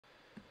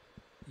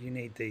you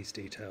need these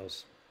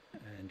details,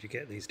 and you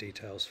get these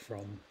details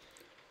from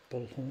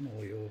Bullhorn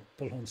or your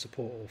Bullhorn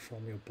support or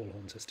from your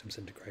Bullhorn systems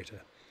integrator.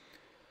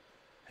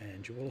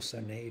 And you also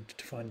need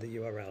to find the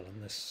URL,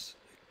 and this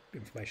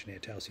information here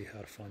tells you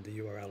how to find the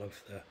URL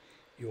of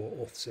your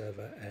auth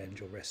server and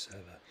your REST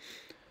server.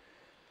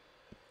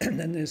 And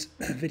then there's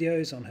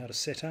videos on how to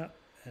set up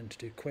and to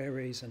do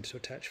queries and to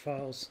attach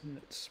files, and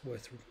it's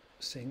worth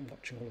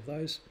watching all of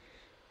those.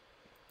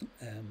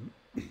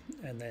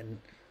 And then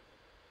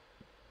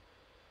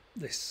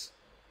these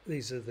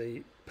are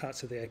the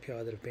parts of the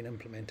API that have been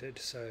implemented.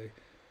 So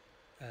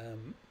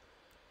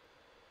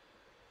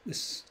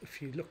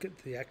if you look at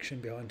the action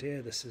behind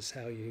here, this is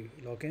how you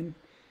log in,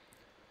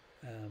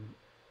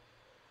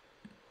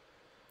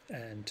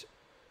 and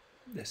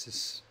this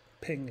is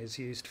ping is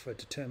used for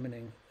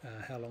determining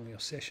how long your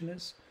session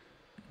is.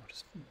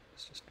 Let's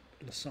just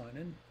sign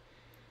in.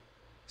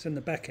 So in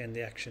the back end,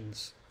 the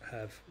actions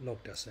have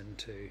logged us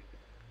into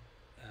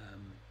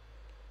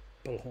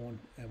Bullhorn,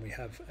 and we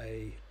have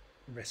a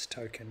REST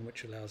token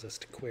which allows us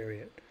to query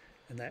it,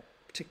 and that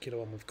particular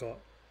one we've got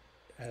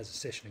has a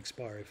session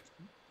expiry of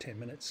 10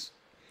 minutes.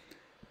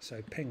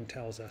 So ping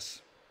tells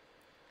us,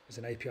 is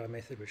an API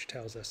method which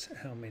tells us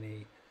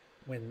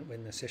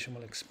when the session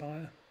will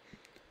expire.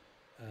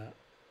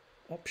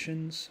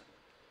 Options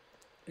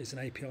is an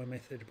API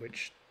method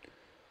which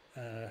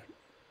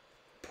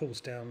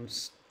pulls down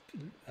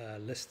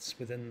lists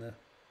within the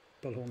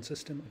Bullhorn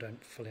system. I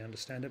don't fully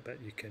understand it,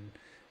 but you can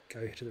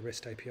go to the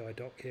REST API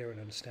doc here and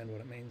understand what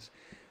it means.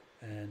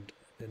 And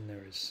then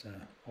there is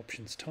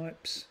options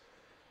types,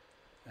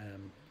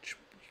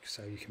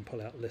 so you can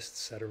pull out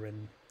lists that are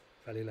in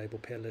value label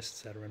pair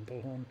lists that are in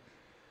Bullhorn,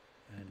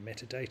 and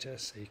metadata,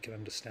 so you can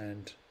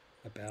understand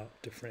about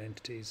different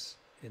entities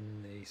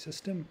in the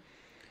system,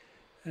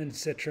 and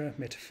etc.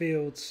 Meta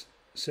fields,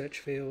 search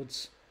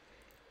fields.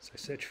 So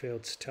search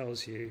fields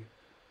tells you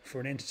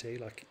for an entity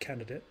like a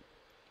candidate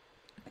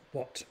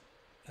what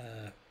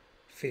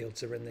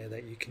fields are in there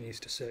that you can use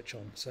to search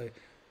on. So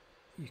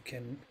you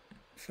can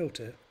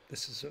filter.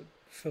 This is a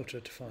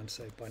filter defined,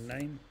 say, by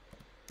name,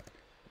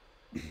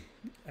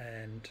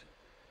 and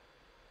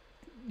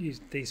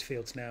these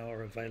fields now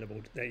are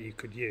available that you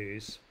could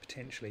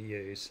potentially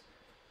use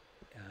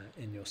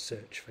in your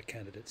search for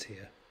candidates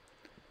here.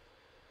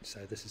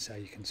 So this is how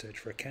you can search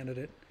for a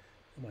candidate,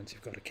 and once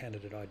you've got a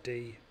candidate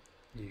ID,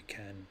 you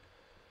can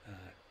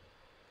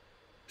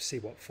see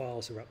what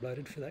files are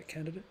uploaded for that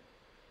candidate,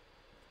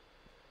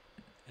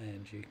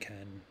 and you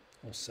can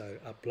also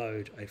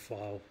upload a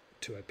file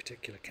to a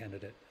particular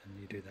candidate, and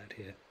you do that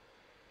here.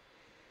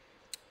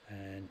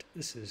 And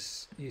this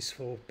is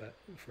useful, but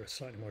for a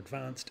slightly more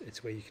advanced,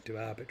 it's where you can do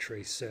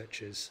arbitrary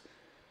searches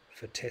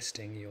for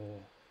testing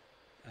your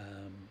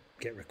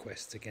GET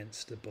requests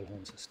against the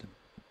Bullhorn system.